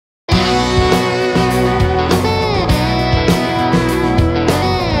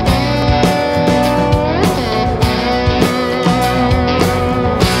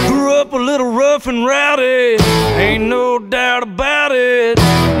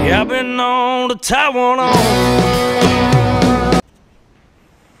Yeah, I've been on to tie one on.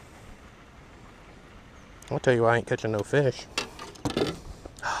 I'll tell you why I ain't catching no fish.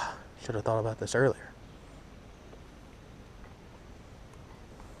 Should have thought about this earlier.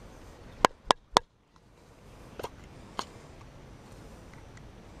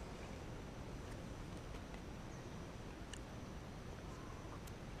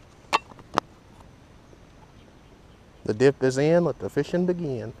 The dip is in, let the fishing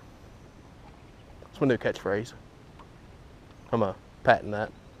begin. That's my new catchphrase. I'm gonna patent that.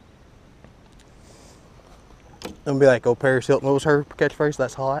 I'm gonna be like, oh, Paris Hilton, what was her catchphrase?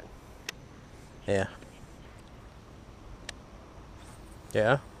 That's hot. Yeah.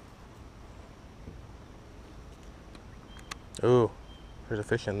 Yeah. Ooh, there's a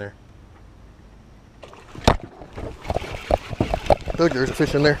fish in there. Look, there's a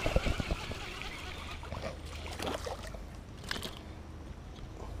fish in there.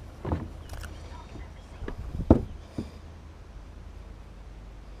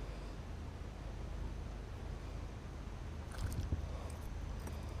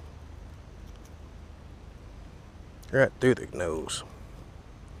 Right through the nose.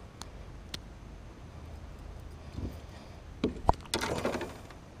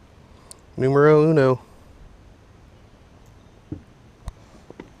 Numero uno.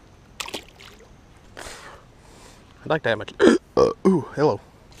 I'd like to have much. Ooh, hello.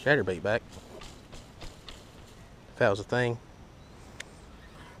 Chatterbait back. If that was a thing.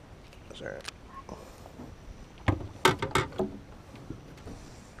 That's alright.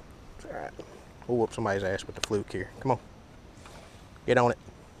 It's alright. We'll whoop somebody's ass with the fluke here. Come on. Get on it.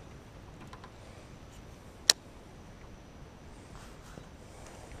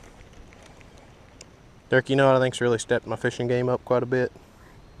 Derek, you know what I think's really stepped my fishing game up quite a bit?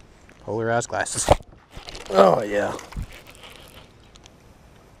 Polarized glasses. Oh, yeah.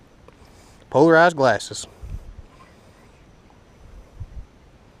 Polarized glasses.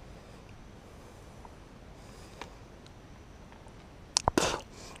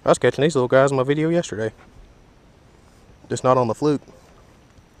 I was catching these little guys in my video yesterday. Just not on the fluke.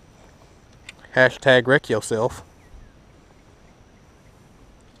 Hashtag wreck yourself.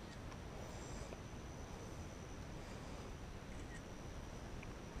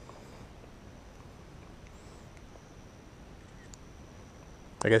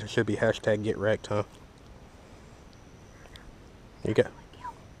 I guess it should be hashtag get wrecked, huh? You got,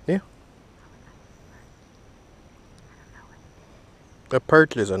 yeah. A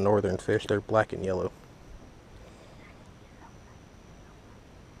perch is a northern fish. They're black and yellow.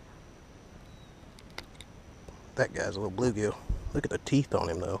 That guy's a little bluegill. Look at the teeth on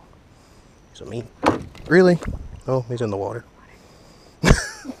him, though. He's a mean. Really? Oh, he's in the water.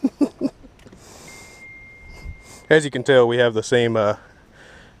 As you can tell, we have the same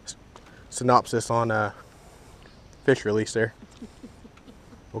synopsis on fish release there.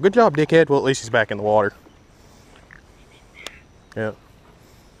 Well, good job, dickhead. Well, at least he's back in the water. Yeah.